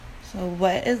So,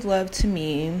 what is love to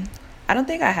me? I don't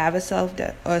think I have a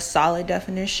solid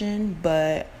definition,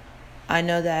 but I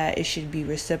know that it should be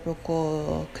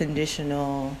reciprocal,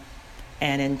 conditional,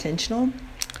 and intentional.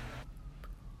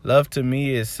 Love to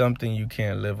me is something you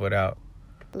can't live without.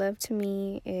 Love to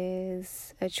me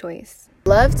is a choice.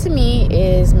 Love to me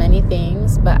is many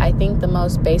things, but I think the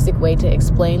most basic way to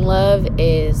explain love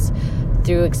is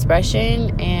through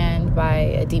expression and by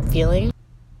a deep feeling.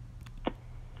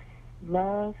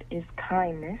 Love is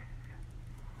kindness.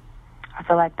 I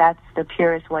feel like that's the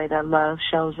purest way that love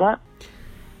shows up.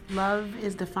 Love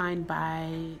is defined by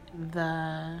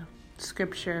the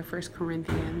scripture, 1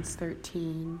 Corinthians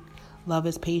 13. Love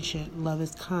is patient. Love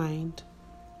is kind.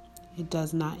 It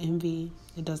does not envy.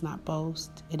 It does not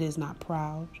boast. It is not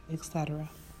proud, etc.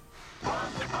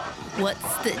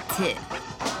 What's the tip?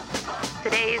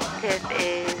 Today's tip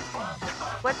is,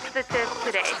 what's the tip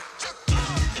today?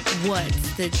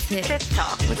 What's the tip? Tip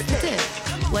talk. What's the tip?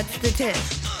 What's the tip?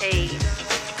 Hey.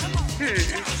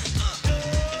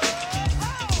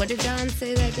 What did John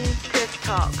say that day? Tip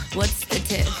talk. What's the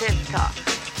tip? Tip talk.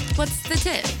 What's the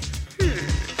tip?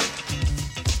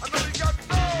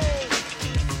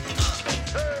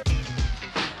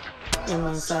 In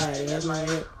my side, here's my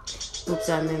hip. Oops,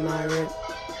 I'm in my rip.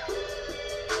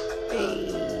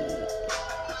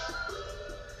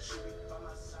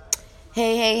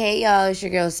 Hey, y'all, it's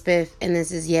your girl Spiff, and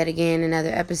this is yet again another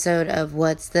episode of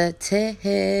What's the Tip?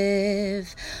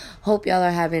 Hope y'all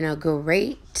are having a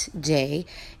great day.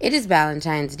 It is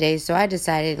Valentine's Day, so I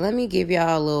decided let me give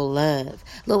y'all a little love,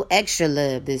 a little extra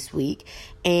love this week.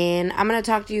 And I'm going to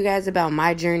talk to you guys about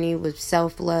my journey with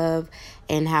self-love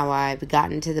and how I've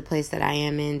gotten to the place that I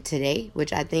am in today,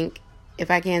 which I think,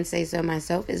 if I can say so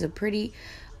myself, is a pretty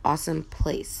awesome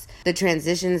place. The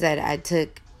transitions that I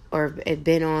took or have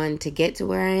been on to get to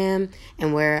where I am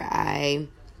and where I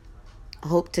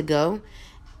hope to go,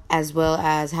 as well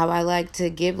as how I like to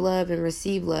give love and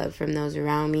receive love from those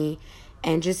around me,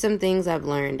 and just some things I've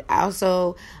learned.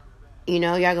 Also,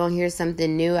 y'all gonna hear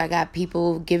something new. I got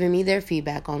people giving me their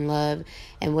feedback on love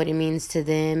and what it means to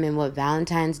them and what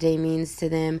Valentine's Day means to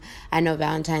them. I know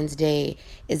Valentine's Day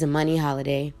is a money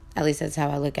holiday. At least that's how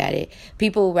I look at it.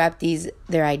 People wrap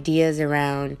their ideas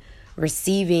around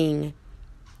receiving,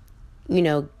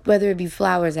 whether it be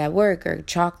flowers at work or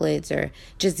chocolates or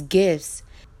just gifts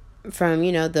from,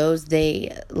 those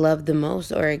they love the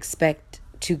most or expect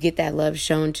to get that love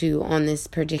shown to on this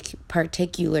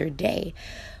particular day.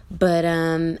 But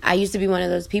I used to be one of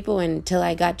those people until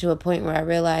I got to a point where I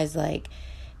realized,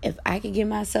 if I could give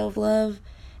myself love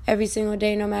every single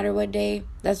day, no matter what day,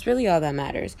 that's really all that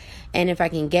matters. And if I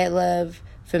can get love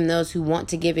from those who want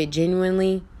to give it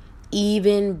genuinely,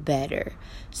 even better.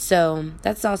 So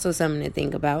that's also something to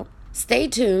think about. Stay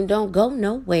tuned. Don't go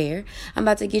nowhere. I'm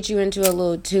about to get you into a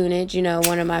little tunage.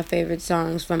 One of my favorite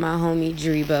songs from my homie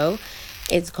Drebo.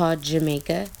 It's called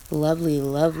Jamaica. Lovely,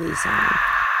 lovely song.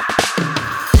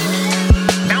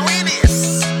 Now it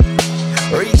is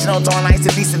reaching out to all nice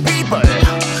and decent people.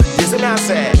 Listen, I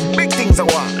said, big things I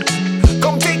want.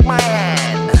 Come take my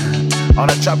hand on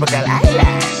a tropical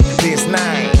island. This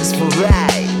nice, for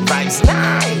right, vibes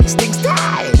nice, things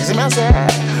tight. Listen, I said,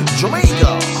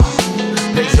 Jamaica,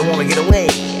 place you wanna get away,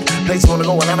 place you wanna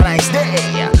go and have a nice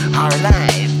day. Our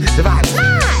life, the vibes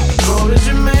nice. Go to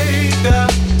Jamaica,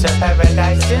 to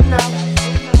paradise,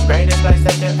 greatest place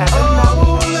that you ever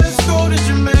know. Let's go to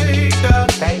Jamaica,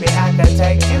 baby, I can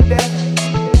take you there.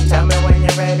 Tell me when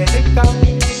you're ready to go.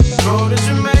 Go to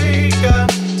Jamaica,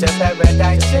 to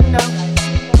paradise,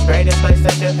 greatest place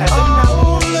that you ever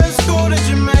know. Let's go to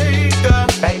Jamaica,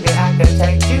 baby, I can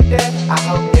take you there. I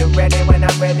hope you're ready when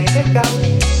I'm ready to go.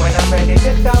 When I'm ready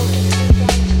to go.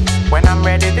 When I'm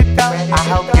ready to go. I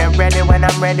hope you're ready when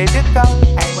I'm ready to go.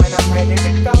 Hey, when I'm ready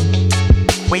to go.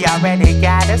 We already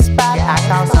got a spot. I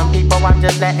call some people, I'm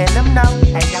just letting them know.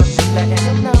 Hey, I'm just letting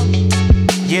them know.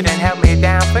 You done held me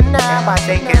down for now. I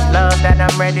think it's love that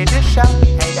I'm ready to show.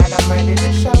 Hey, that I'm ready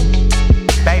to show.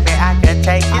 Baby, I can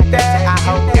take you there. I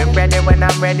hope you're ready when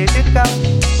I'm ready to go.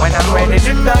 When I'm ready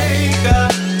to go.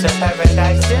 To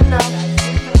paradise,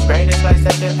 greatest place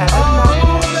that you ever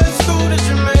know. Let's go to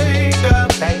Jamaica.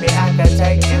 Baby, I can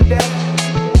take you there.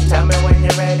 Tell me when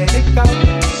you're ready to go.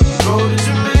 Go to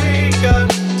Jamaica.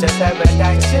 To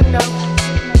paradise,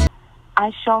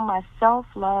 I show myself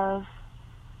love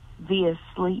via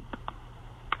sleep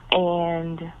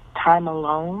and time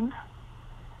alone.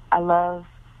 I love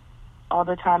all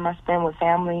the time I spend with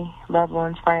family, loved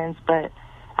ones, friends, but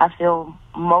I feel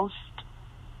most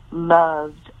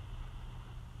loved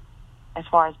as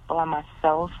far as by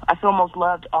myself. I feel most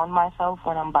loved on myself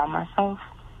when I'm by myself,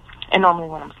 and normally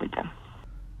when I'm sleeping.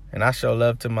 And I show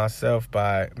love to myself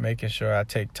by making sure I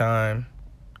take time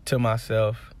to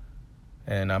myself,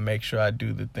 and I make sure I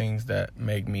do the things that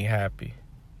make me happy.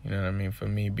 You know what I mean? For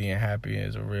me, being happy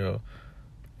is a real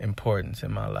importance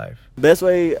in my life. Best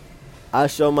way I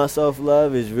show myself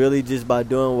love is really just by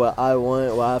doing what I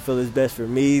want, what I feel is best for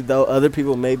me, though other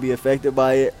people may be affected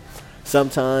by it.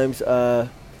 Sometimes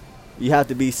you have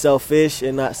to be selfish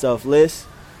and not selfless.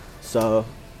 So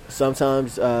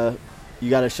sometimes you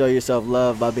got to show yourself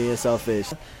love by being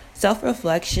selfish.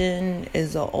 Self-reflection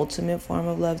is the ultimate form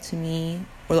of love to me,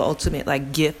 or the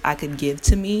ultimate gift I could give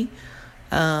to me,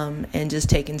 and just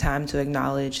taking time to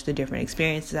acknowledge the different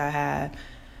experiences I have,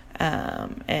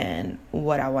 and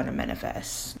what I want to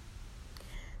manifest.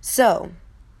 So,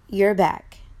 you're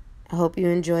back. I hope you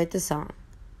enjoyed the song.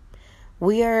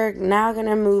 We are now going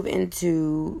to move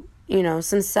into,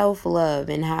 some self-love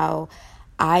and how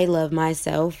I love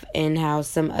myself and how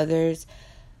some others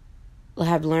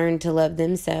have learned to love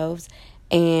themselves.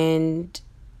 And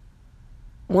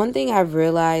one thing I've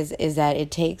realized is that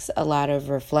it takes a lot of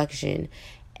reflection.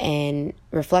 And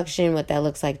reflection, what that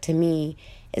looks like to me,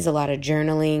 is a lot of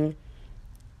journaling,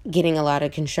 getting a lot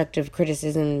of constructive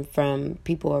criticism from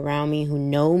people around me who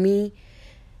know me,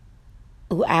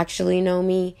 who actually know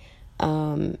me,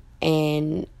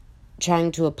 and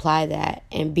trying to apply that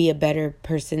and be a better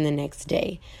person the next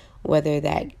day, whether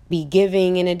that be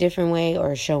giving in a different way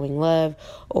or showing love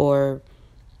or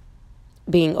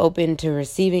being open to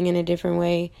receiving in a different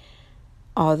way,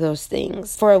 all those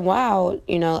things. For a while,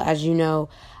 as you know,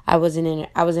 I was in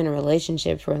a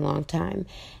relationship for a long time.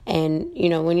 And,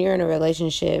 when you're in a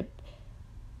relationship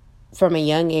from a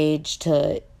young age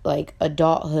to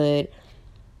adulthood,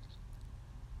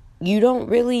 you don't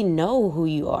really know who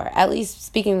you are. At least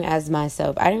speaking as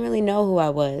myself, I didn't really know who I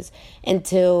was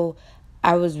until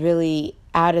I was really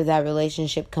out of that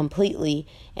relationship completely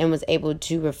and was able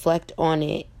to reflect on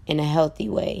it in a healthy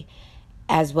way,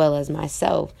 as well as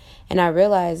myself. And I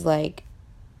realized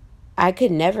I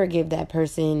could never give that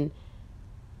person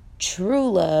true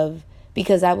love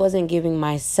because I wasn't giving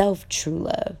myself true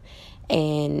love.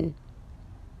 And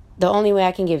the only way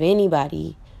I can give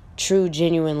anybody true,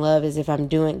 genuine love is if I'm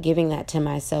giving that to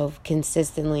myself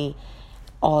consistently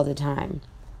all the time.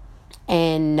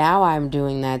 And now I'm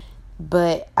doing that.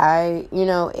 But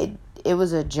it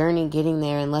was a journey getting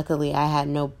there. And luckily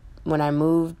when I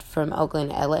moved from Oakland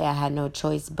to LA, I had no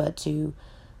choice but to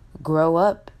grow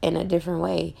up in a different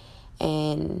way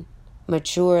and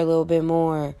mature a little bit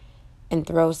more and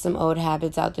throw some old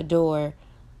habits out the door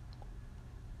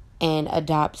and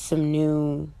adopt some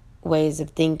new ways of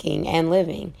thinking and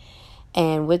living.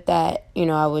 And with that,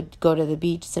 I would go to the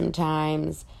beach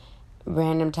sometimes,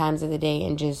 random times of the day,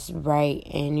 and just write.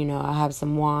 And, I'll have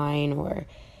some wine or,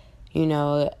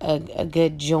 a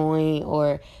good joint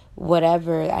or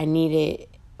whatever I needed,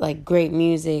 great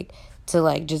music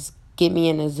to just get me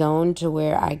in a zone to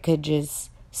where I could just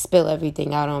spill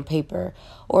everything out on paper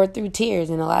or through tears.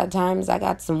 And a lot of times I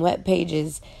got some wet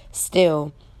pages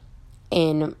still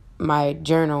in my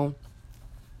journal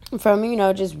from,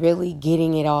 just really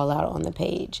getting it all out on the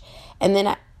page. And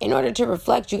then in order to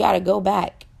reflect, you got to go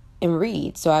back and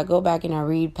read. So I go back and I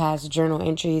read past journal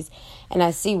entries and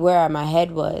I see where my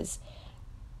head was.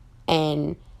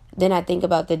 And then I think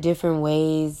about the different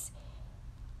ways,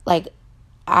 I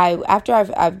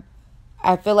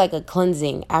feel like a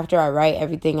cleansing after I write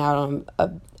everything out on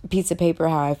a piece of paper,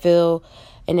 how I feel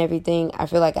and everything. I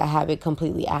feel like I have it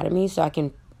completely out of me, so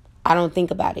I don't think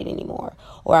about it anymore,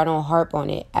 or I don't harp on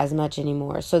it as much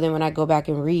anymore. So then when I go back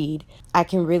and read, I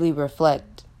can really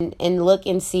reflect and look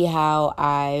and see how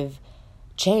I've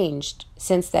changed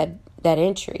since that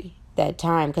entry, that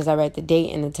time, because I write the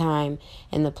date and the time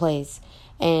and the place.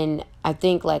 And I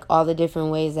think all the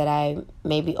different ways that I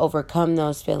maybe overcome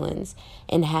those feelings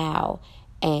and how,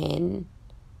 and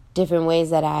different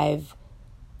ways that I've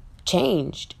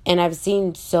changed. And I've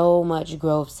seen so much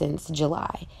growth since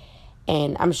July.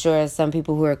 And I'm sure some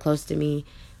people who are close to me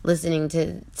listening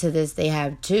to this, they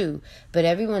have too. But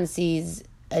everyone sees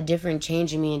a different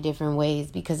change in me in different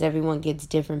ways because everyone gets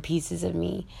different pieces of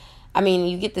me. I mean,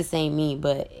 you get the same me,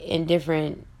 but in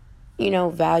different,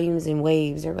 volumes and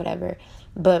waves or whatever.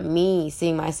 But me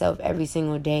seeing myself every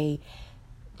single day,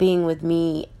 being with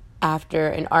me after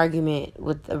an argument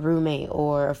with a roommate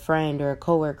or a friend or a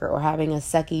coworker, or having a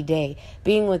sucky day,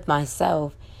 being with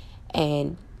myself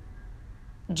and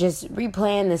just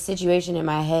replaying the situation in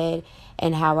my head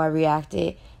and how I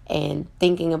reacted and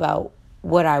thinking about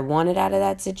what I wanted out of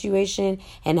that situation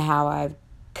and how I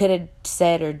could have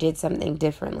said or did something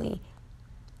differently.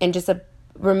 And just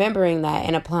remembering that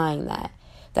and applying that.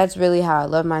 That's really how I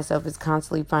love myself, is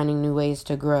constantly finding new ways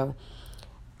to grow.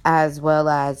 as well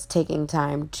as taking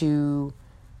time to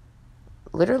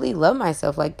literally love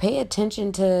myself. Like, pay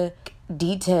attention to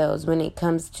details when it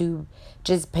comes to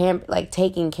just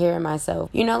taking care of myself.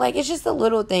 You know, like, it's just the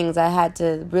little things I had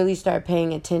to really start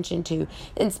paying attention to,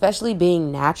 and especially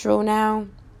being natural now.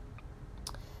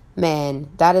 Man,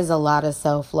 that is a lot of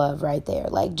self-love right there.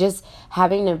 Like, just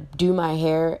having to do my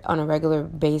hair on a regular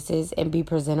basis and be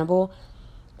presentable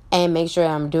and make sure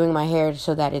I'm doing my hair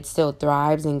so that it still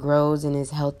thrives and grows and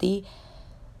is healthy.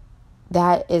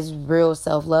 That is real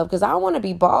self-love, because I want to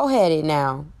be bald-headed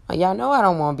now. Y'all know I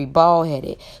don't want to be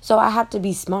bald-headed. So I have to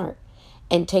be smart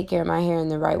and take care of my hair in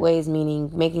the right ways, meaning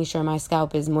making sure my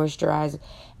scalp is moisturized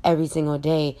every single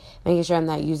day, making sure I'm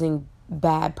not using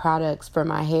bad products for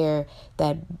my hair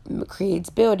that creates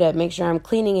buildup, make sure I'm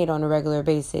cleaning it on a regular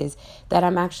basis, that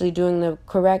I'm actually doing the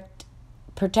correct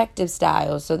protective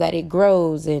style so that it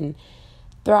grows and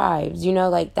thrives. You know,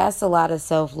 like, that's a lot of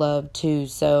self-love too.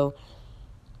 So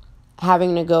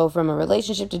having to go from a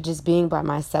relationship to just being by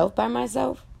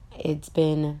myself, it's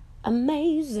been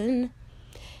amazing.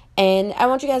 And I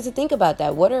want you guys to think about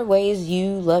that. What are ways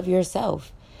you love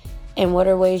yourself? And what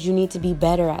are ways you need to be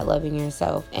better at loving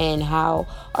yourself? And how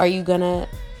are you going to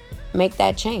make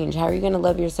that change? How are you going to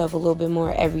love yourself a little bit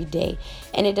more every day?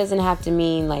 And it doesn't have to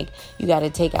mean like you got to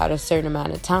take out a certain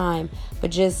amount of time,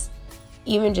 but just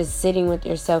sitting with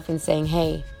yourself and saying,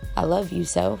 hey, I love you,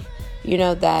 self. You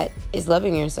know, that is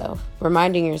loving yourself.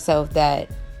 Reminding yourself that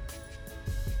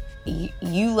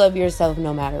you love yourself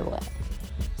no matter what.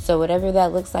 So whatever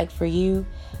that looks like for you,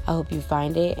 I hope you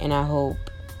find it, and I hope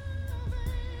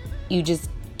you just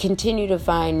continue to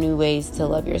find new ways to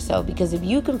love yourself, because if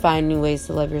you can find new ways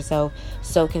to love yourself,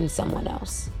 so can someone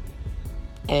else.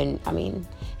 And I mean,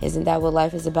 isn't that what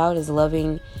life is about, is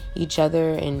loving each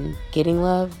other and getting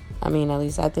love? I mean, at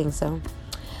least I think so.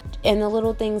 And the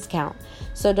little things count.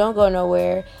 So don't go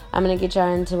nowhere. I'm going to get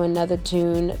y'all into another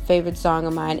tune, favorite song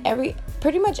of mine.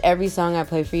 Pretty much every song I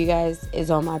play for you guys is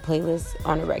on my playlist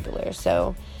on a regular.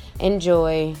 So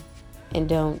enjoy and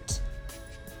don't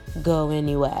go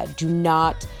anywhere. Do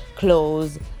not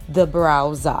close the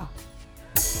browser.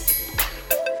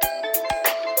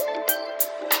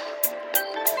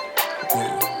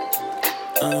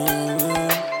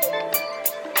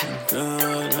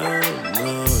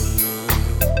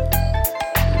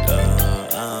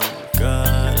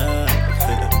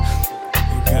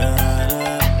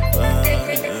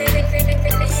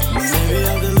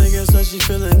 She's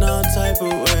feeling all type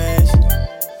of ways.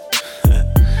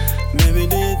 Maybe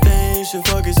do you think you should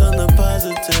focus on the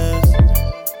positives?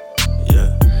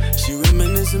 Yeah, she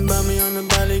reminiscing about me on the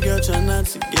body, girl, try not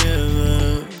to give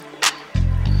up.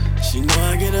 She know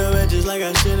I get her wet just like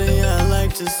I should, and yeah, I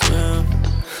like to swim.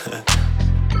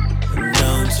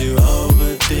 Don't you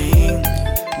overthink,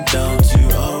 don't you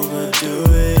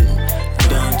overdo it,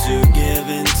 don't you give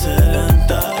in to them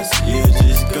thoughts, you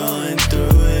just going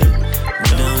through it.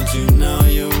 Don't you know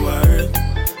your worth?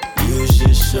 You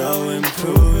should show and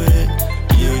prove it.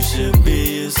 You should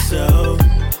be yourself.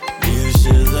 You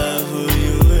should love who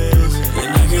you is.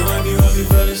 And I can wipe you up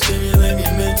before to stimulate me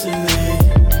mentally.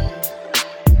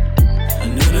 I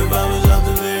knew the vibe was off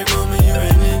the very moment you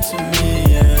ran into me,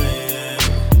 yeah, yeah.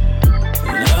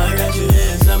 And now I got you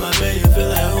here inside my bed, you feel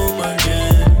like home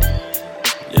again,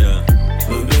 yeah.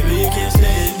 But baby, you can't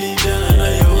stay in deep down, I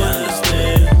know you wanna stay.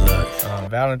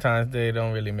 Valentine's Day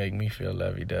don't really make me feel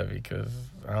lovey-dovey, because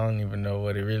I don't even know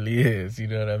what it really is. You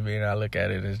know what I mean? I look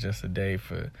at it as just a day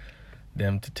for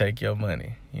them to take your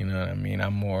money. You know what I mean?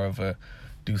 I'm more of a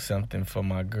do something for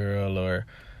my girl or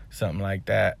something like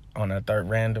that on a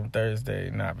random Thursday,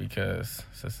 not because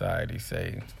society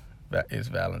say that it's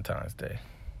Valentine's Day.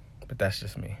 But that's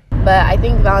just me. But I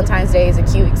think Valentine's Day is a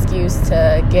cute excuse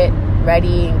to get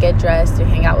ready and get dressed to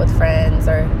hang out with friends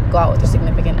or go out with your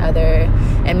significant other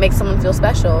and make someone feel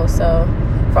special. So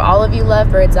for all of you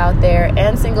lovebirds out there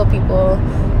and single people,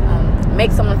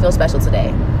 make someone feel special today.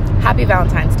 Happy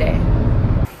Valentine's Day.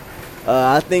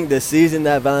 I think the season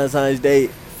that Valentine's Day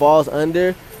falls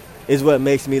under is what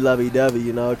makes me lovey-dovey,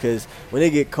 you know, because when it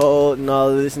get cold and all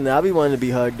of this, and I be wanting to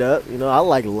be hugged up. You know, I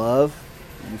like love.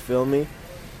 You feel me?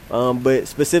 But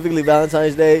specifically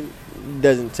Valentine's Day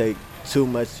doesn't take too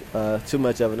much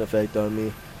of an effect on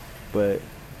me. But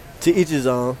to each his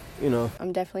own, you know.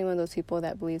 I'm definitely one of those people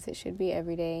that believes it should be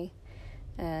every day.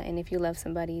 And if you love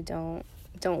somebody, don't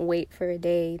wait for a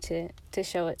day to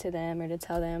show it to them or to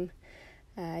tell them.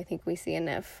 I think we see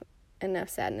enough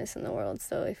sadness in the world.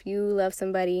 So if you love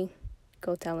somebody,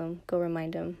 go tell them, go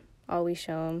remind them, always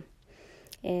show them,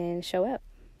 and show up.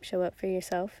 Show up for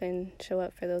yourself and show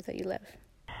up for those that you love.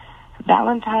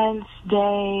 Valentine's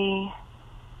Day,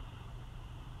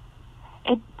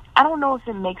 I don't know if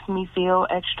it makes me feel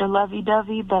extra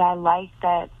lovey-dovey, but I like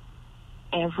that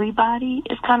everybody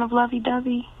is kind of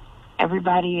lovey-dovey.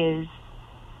 Everybody is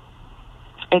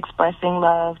expressing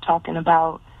love, talking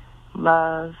about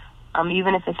love,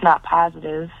 even if it's not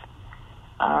positive,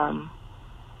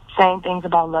 saying things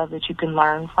about love that you can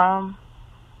learn from,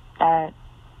 that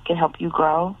can help you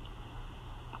grow,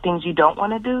 things you don't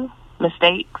want to do,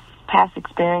 mistakes, past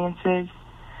experiences,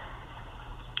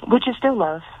 which is still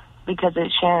love because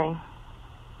it's sharing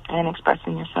and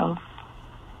expressing yourself.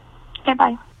 Okay,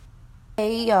 bye.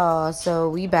 Hey y'all, so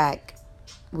we back.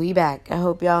 I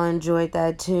hope y'all enjoyed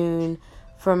that tune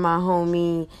from my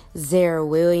homie Zara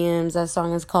Williams. That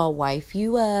song is called Wife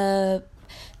You Up.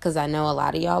 Because I know a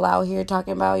lot of y'all out here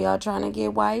talking about y'all trying to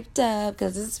get wiped up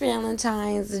because it's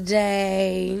Valentine's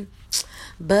Day.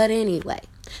 But anyway,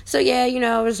 so yeah,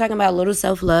 I was talking about a little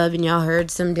self-love, and y'all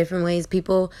heard some different ways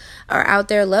people are out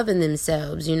there loving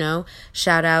themselves,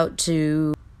 Shout out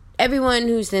to everyone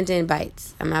who sent in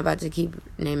bites. I'm not about to keep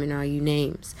naming all you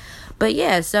names. But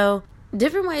yeah, so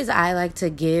different ways I like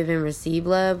to give and receive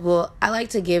love. Well, I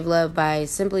like to give love by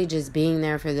simply just being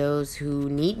there for those who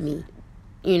need me.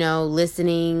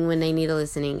 Listening when they need a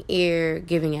listening ear,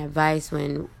 giving advice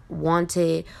when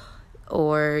wanted,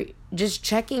 or just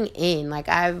checking in. Like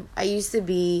I used to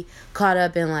be caught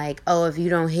up in like, oh, if you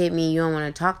don't hit me, you don't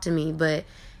want to talk to me. But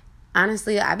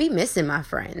honestly, I be missing my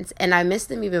friends, and I miss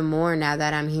them even more now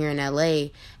that I'm here in LA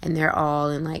and they're all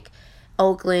in like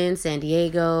Oakland, San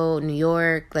Diego, New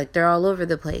York, like they're all over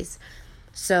the place.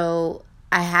 So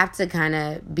I have to kind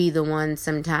of be the one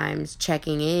sometimes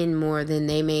checking in more than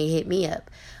they may hit me up.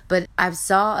 But I've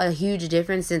saw a huge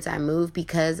difference since I moved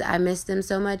because I miss them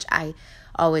so much. I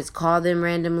always call them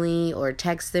randomly or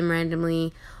text them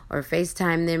randomly or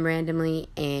FaceTime them randomly.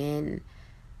 And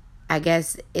I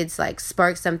guess it's like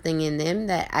sparked something in them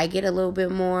that I get a little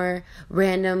bit more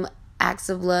random acts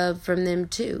of love from them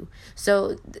too.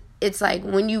 So it's like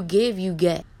when you give, you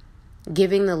get.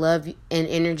 Giving the love and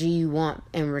energy you want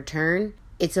in return,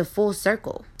 it's a full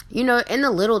circle. In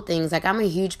the little things, like I'm a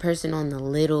huge person on the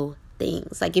little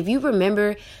things. Like if you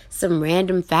remember some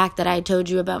random fact that I told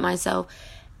you about myself,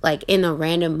 like in a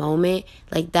random moment,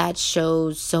 like that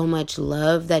shows so much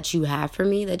love that you have for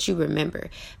me that you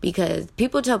remember. Because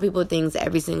people tell people things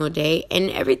every single day and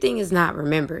everything is not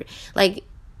remembered. Like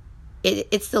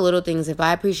it's the little things. If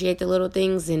I appreciate the little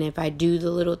things and if I do the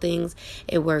little things,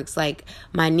 it works. Like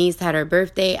my niece had her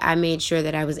birthday. I made sure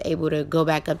that I was able to go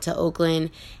back up to Oakland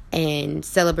and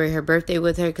celebrate her birthday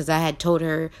with her because I had told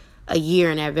her a year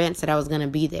in advance that I was going to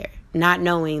be there, not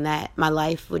knowing that my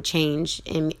life would change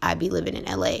and I'd be living in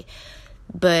LA.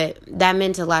 But that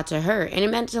meant a lot to her, and it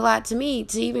meant a lot to me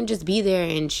to even just be there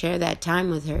and share that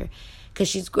time with her because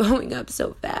she's growing up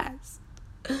so fast.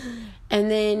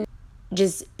 And then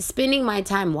just spending my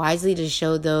time wisely to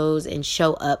show those and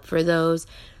show up for those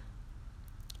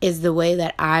is the way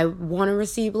that I want to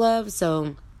receive love.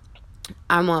 So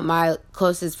I want my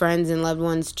closest friends and loved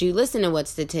ones to listen to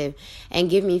What's the Tip and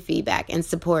give me feedback and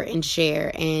support and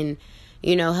share and,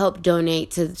 help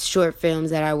donate to short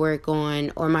films that I work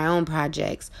on or my own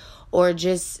projects, or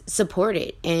just support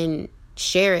it and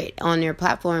share it on their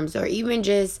platforms, or even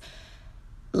just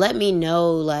let me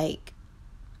know, like,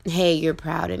 hey, you're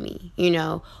proud of me,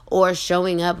 or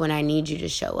showing up when I need you to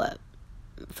show up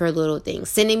for little things.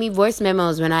 Sending me voice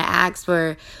memos when I ask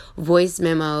for voice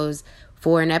memos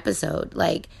for an episode.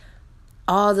 Like,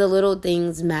 all the little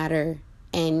things matter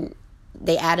and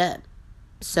they add up.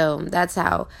 So that's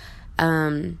how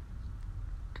I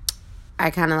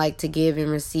kind of like to give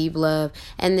and receive love.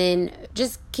 And then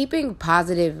just keeping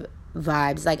positive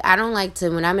vibes. Like, I don't like to,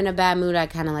 when I'm in a bad mood, I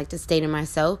kind of like to stay to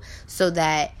myself so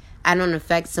that I don't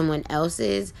affect someone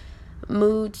else's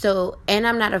mood. So, and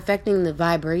I'm not affecting the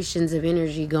vibrations of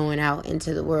energy going out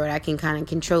into the world. I can kind of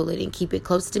control it and keep it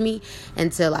close to me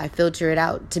until I filter it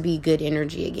out to be good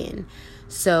energy again.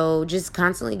 So just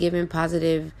constantly giving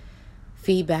positive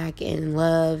feedback and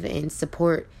love and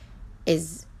support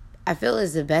is, I feel,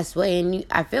 is the best way. And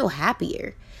I feel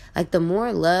happier. Like, the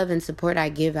more love and support I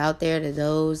give out there to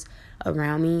those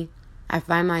around me, I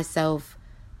find myself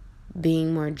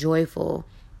being more joyful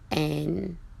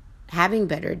and having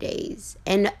better days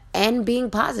and being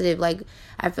positive. Like,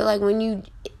 I feel like when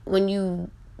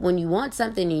you want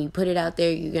something and you put it out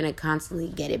there, you're going to constantly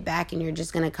get it back, and you're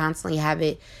just going to constantly have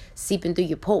it seeping through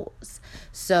your pores.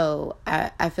 So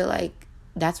I feel like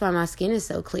that's why my skin is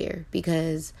so clear,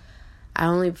 because I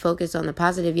only focus on the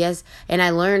positive, yes, and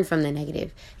I learn from the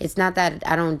negative. It's not that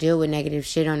I don't deal with negative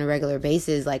shit on a regular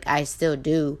basis. Like, I still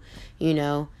do,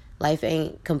 Life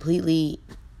ain't completely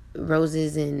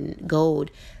roses and gold.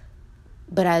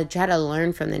 but I try to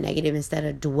learn from the negative instead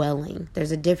of dwelling.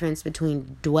 There's a difference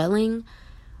between dwelling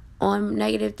on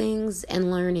negative things and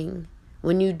learning.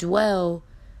 When you dwell,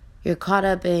 you're caught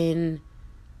up in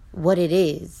what it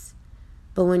is.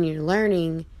 But when you're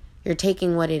learning, you're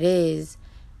taking what it is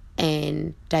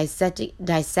and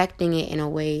dissecting it in a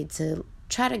way to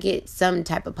try to get some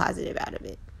type of positive out of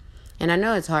it. And I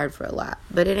know it's hard for a lot,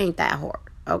 but it ain't that hard,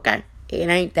 okay? It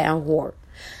ain't that hard.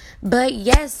 But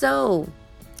yes, so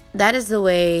that is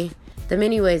the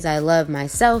many ways I love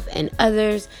myself and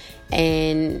others,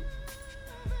 and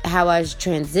how I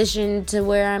transitioned to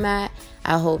where I'm at.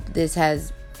 I hope this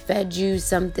has fed you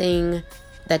something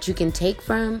that you can take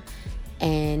from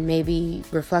and maybe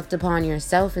reflect upon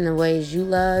yourself in the ways you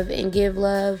love and give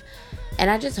love. And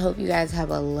I just hope you guys have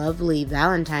a lovely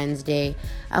Valentine's Day.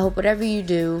 I hope whatever you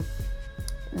do,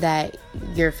 that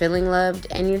you're feeling loved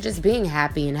and you're just being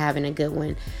happy and having a good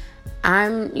one.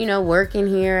 I'm, working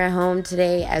here at home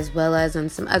today, as well as on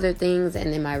some other things.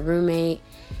 And then my roommate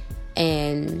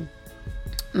and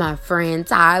my friend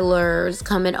Tyler's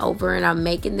coming over, and I'm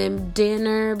making them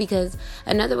dinner, because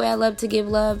another way I love to give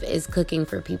love is cooking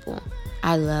for people.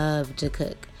 I love to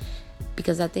cook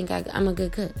because I think I'm a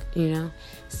good cook,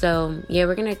 So, yeah,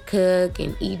 we're going to cook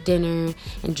and eat dinner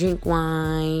and drink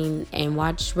wine and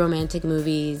watch romantic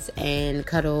movies and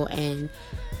cuddle and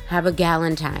have a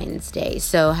Galentine's Day.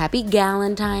 So, happy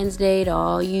Galentine's Day to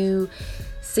all you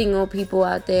single people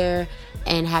out there,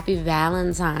 and happy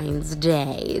Valentine's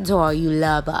Day to all you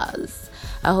lovers.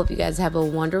 I hope you guys have a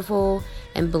wonderful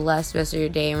and blessed rest of your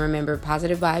day, and remember,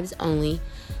 positive vibes only.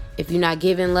 If you're not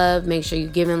giving love, make sure you're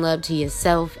giving love to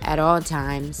yourself at all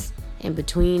times. In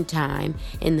between time,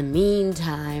 in the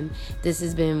meantime, this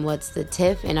has been What's the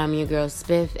Tiff, and I'm your girl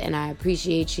Spiff, and I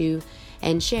appreciate you.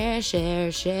 And share.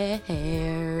 Howdy.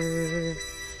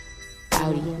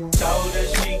 Told her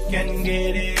she can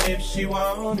get it if she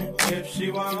want it. Told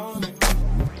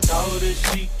her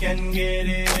she can get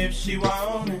it if she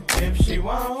want it. Told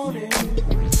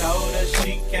her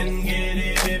she can get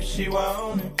it if she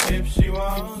want it.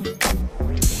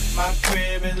 My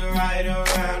crib is right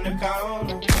around the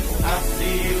corner. I'll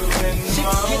see you in the morning. She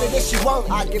can get it if she want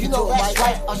it. I give it to her that's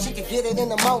right. Or she can get it in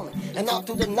the morning. And all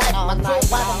through the night. My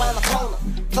crib right around the corner.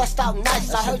 Plus out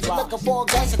nice. I heard you looking for a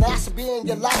gangster, and I should be in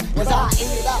your life. Cause I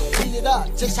eat it up, beat it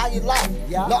up, just how you like.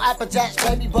 No Apple Jacks,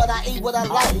 baby, but I eat what I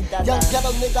like. Young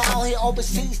ghetto nigga out here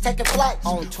overseas taking flights.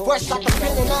 Fresh out the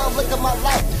pen and now I'm looking my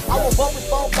life. I was born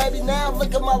before, baby, now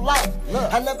look at my life.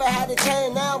 I never had a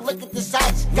chain, now look at the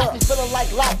sights. Got me feeling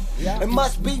like life. It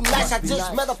must be nice. I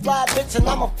just met a fly bitch and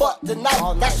I'ma fuck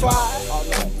tonight. That's right. All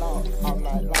night long.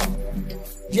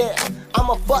 Yeah,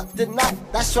 I'ma fuck tonight.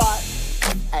 That's right.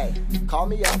 Hey, call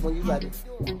me up when you ready.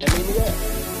 And meet me there.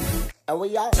 And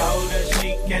we out. Told her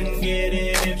she can get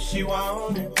it if she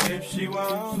want it.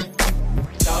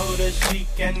 Told her she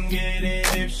can get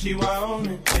it if she want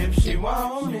it.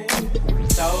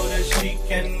 Told her she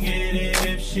can get it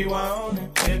if she want it.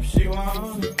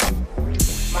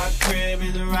 My crib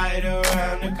is right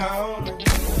around the corner.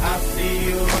 I'll see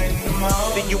you in the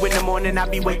morning. See you in the morning, I'll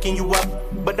be waking you up.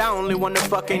 But I only wanna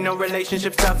fuck, ain't no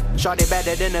relationship stuff. Shorty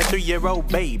better than a 3-year-old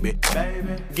baby.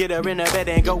 Get her in the bed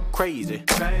and go crazy.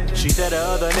 She said the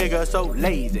other nigga so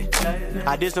lazy.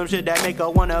 I did some shit that make her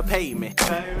wanna pay me.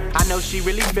 I know she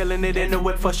really feeling it in the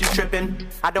whip, for she tripping.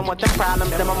 I don't want the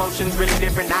problems, them emotions really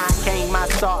different. I came, I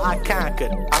saw, I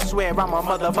conquered. I swear I'm a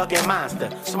motherfucking monster,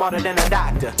 smarter than a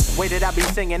doctor. Way that I be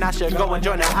singing, I should go and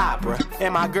join the opera.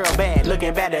 And my girl bad,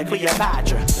 looking better,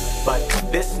 Cleopatra. But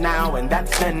this now and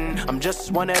that's then. I'm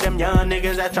just one of them young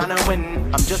niggas that tryna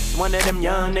win. I'm just one of them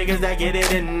young niggas that get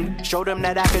it in. Show them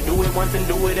that I could do it once and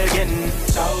do it again.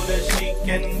 Told her she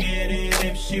can get it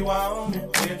if she want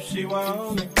it.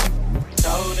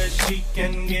 Told her she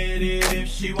can get it if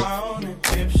she want it.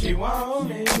 Told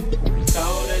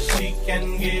her she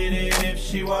can get it if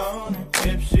she want it.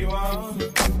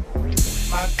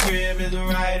 My crib is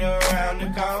right around the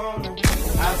corner.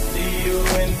 I'll see you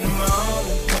in the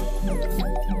morning.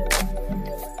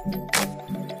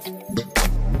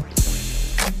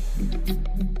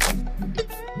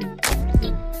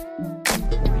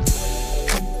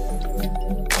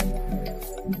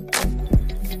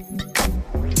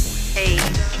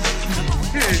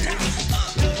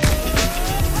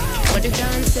 What did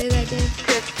John say that day?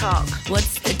 Tip talk.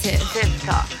 What's the tip? Tip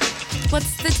talk.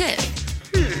 What's the tip?